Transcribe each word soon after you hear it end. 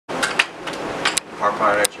Car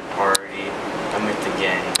pot at your party. I'm with the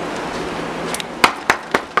gang.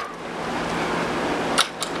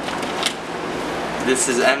 This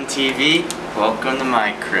is MTV. Welcome to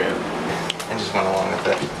my crib. I just went along with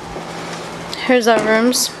it. Here's our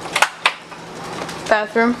rooms.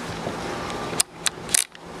 Bathroom.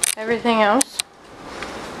 Everything else.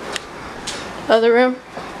 Other room.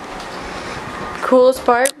 Coolest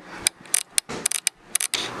part.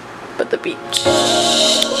 But the beach.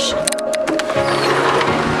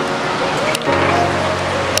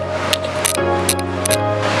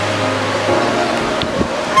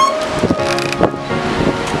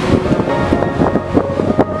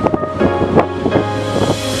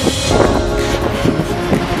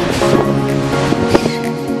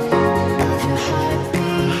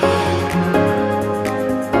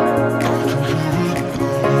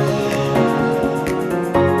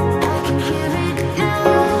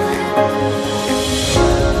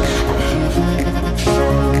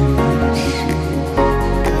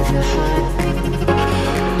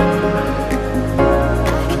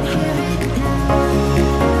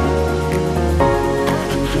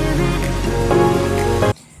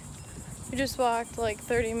 We just walked like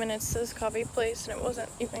 30 minutes to this coffee place and it wasn't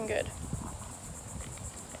even good.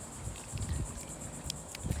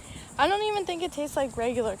 I don't even think it tastes like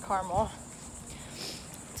regular caramel.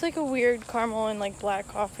 It's like a weird caramel and like black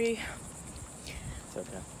coffee. It's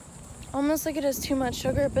okay. Almost like it has too much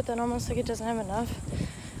sugar, but then almost like it doesn't have enough.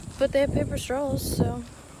 But they have paper straws, so.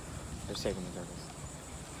 They're saving the purpose.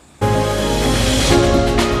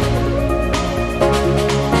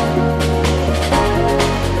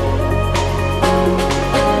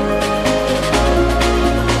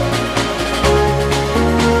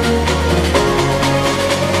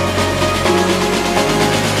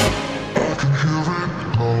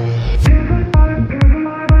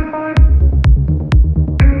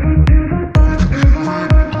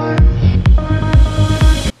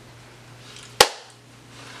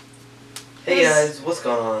 Hey guys, what's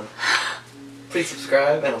going on? Please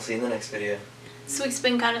subscribe and I'll see you in the next video. This week's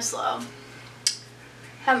been kind of slow.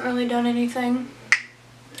 Haven't really done anything.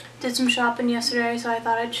 Did some shopping yesterday, so I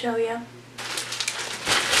thought I'd show you.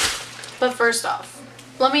 But first off,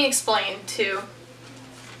 let me explain to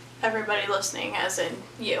everybody listening, as in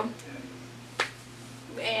you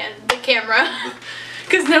and the camera,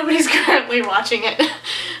 because nobody's currently watching it.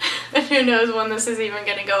 And who knows when this is even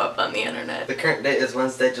going to go up on the internet. The current date is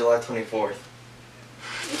Wednesday, July 24th.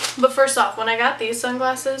 But first off, when I got these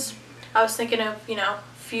sunglasses, I was thinking of, you know,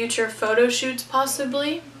 future photo shoots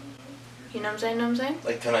possibly. You know what I'm saying? Know what I'm saying?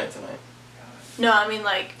 Like tonight. No, I mean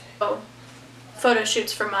like, photo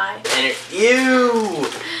shoots for my. Ew!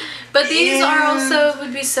 But these Ew. are also,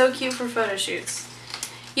 would be so cute for photo shoots.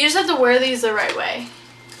 You just have to wear these the right way.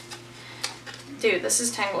 Dude, this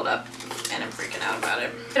is tangled up and I'm freaking out about it.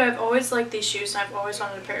 But I've always liked these shoes and I've always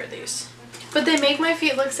wanted a pair of these. But they make my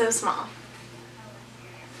feet look so small.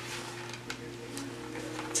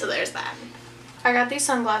 So there's that. I got these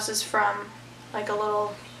sunglasses from like a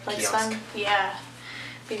little like kiosk. Yeah.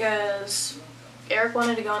 Because Eric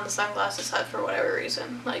wanted to go on the sunglasses hut for whatever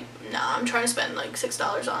reason. Like, nah, I'm trying to spend like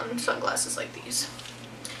 $6 on sunglasses like these.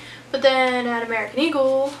 But then at American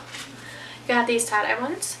Eagle, got these tie-dye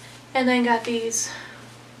ones. And then got these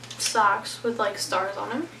socks with like stars on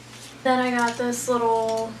them. Then I got this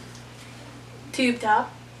little tube top.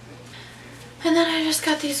 And then I just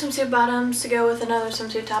got these swimsuit bottoms to go with another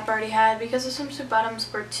swimsuit top I already had because the swimsuit bottoms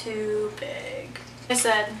were too big. Like I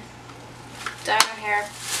said, dye my hair,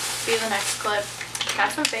 be the next clip.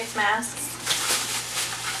 Got some face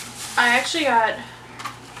masks. I actually got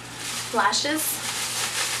lashes,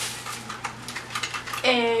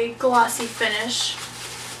 a glossy finish,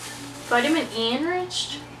 vitamin E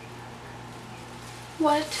enriched.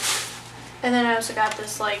 What? And then I also got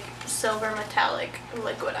this like silver metallic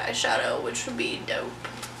liquid eyeshadow, which would be dope.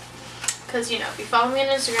 Cause you know, if you follow me on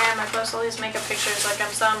Instagram, I post all these makeup pictures like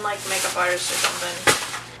I'm some like makeup artist or something.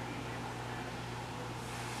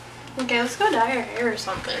 Okay, let's go dye our hair or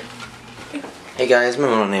something. Hey guys, my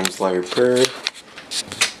middle name's Larry Bird.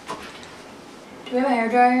 Do we have a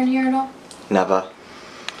hairdryer in here at all? Never.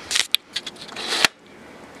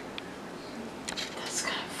 That's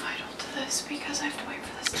kind of vital to this because I have to wait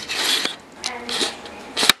for this to dry.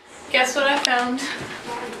 Guess what I found?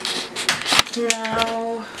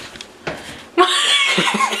 No.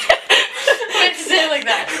 Why'd you say it like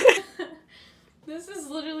that? This is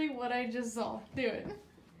literally what I just saw. Do it.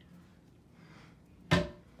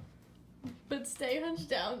 But stay hunched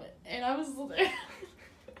down, and I was there.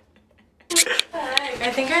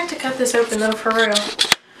 I think I have to cut this open though, for real.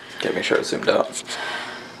 Get make sure it's zoomed out.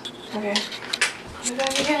 Okay. I'll be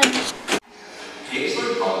back again. You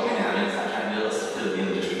called me out and Snapchat me, let's put it in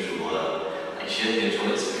the description below. Like, she didn't get a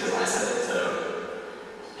choice because I said it, so,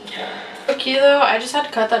 like, yeah. Okay though, I just had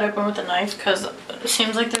to cut that open with a knife because it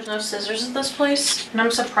seems like there's no scissors at this place. And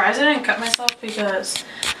I'm surprised I didn't cut myself because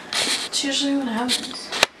it's usually what happens.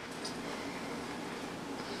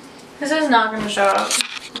 This is not going to show up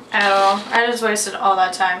at all. I just wasted all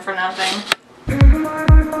that time for nothing.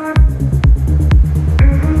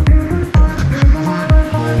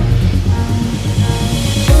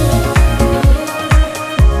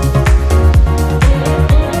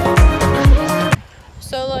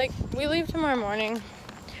 So like, we leave tomorrow morning.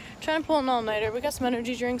 Trying to pull an all-nighter. We got some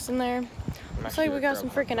energy drinks in there. Looks like we got some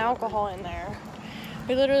freaking alcohol in there.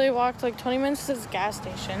 We literally walked like 20 minutes to this gas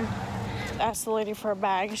station. Asked the lady for a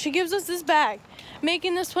bag. She gives us this bag,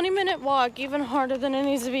 making this 20-minute walk even harder than it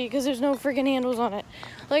needs to be because there's no freaking handles on it.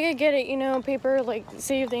 Like, I get it, you know, paper, like,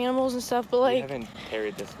 save the animals and stuff, but like... You haven't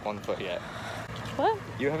carried this 1 foot yet. What?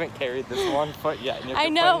 You haven't carried this 1 foot yet, and you're I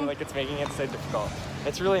complaining know. like it's making it so difficult.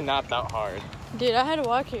 It's really not that hard. Dude, I had to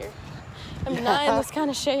walk here. I'm not in this kind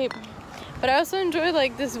of shape. But I also enjoy,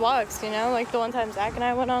 like, these walks, you know? Like, the one time Zach and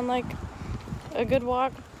I went on, like, a good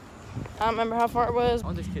walk. I don't remember how far it was. I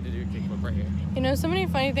want this kid to do a kickflip right here. You know, so many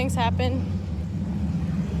funny things happen.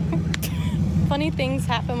 Funny things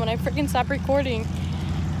happen when I freaking stop recording.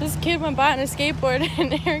 This kid went by on a skateboard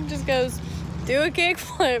and Eric just goes, do a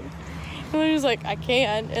kickflip. And he was like, I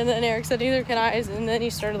can't. And then Eric said, neither can I. And then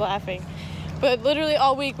he started laughing. But literally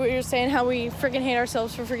all week we were saying how we freaking hate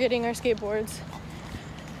ourselves for forgetting our skateboards.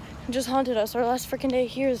 It just haunted us. Our last freaking day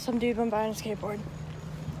here, some dude went by on a skateboard.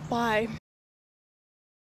 Why?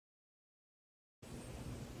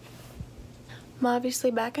 I'm obviously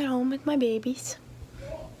back at home with my babies.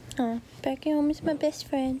 Back at home with my best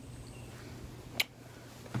friend.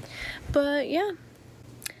 But yeah,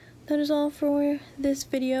 that is all for this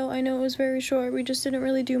video. I know it was very short. We just didn't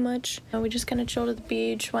really do much. We just kind of chilled at the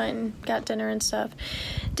beach, went and got dinner and stuff.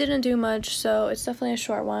 Didn't do much, so it's definitely a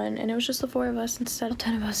short one. And it was just the 4 of us instead of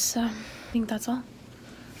 10 of us. So I think that's all.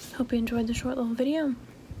 Hope you enjoyed the short little video.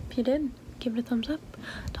 If you did, give it a thumbs up.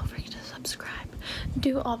 Don't forget to subscribe.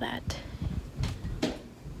 Do all that.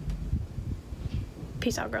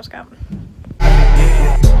 Peace out, Girl Scout.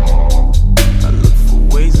 I look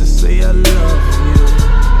for ways to say I love you.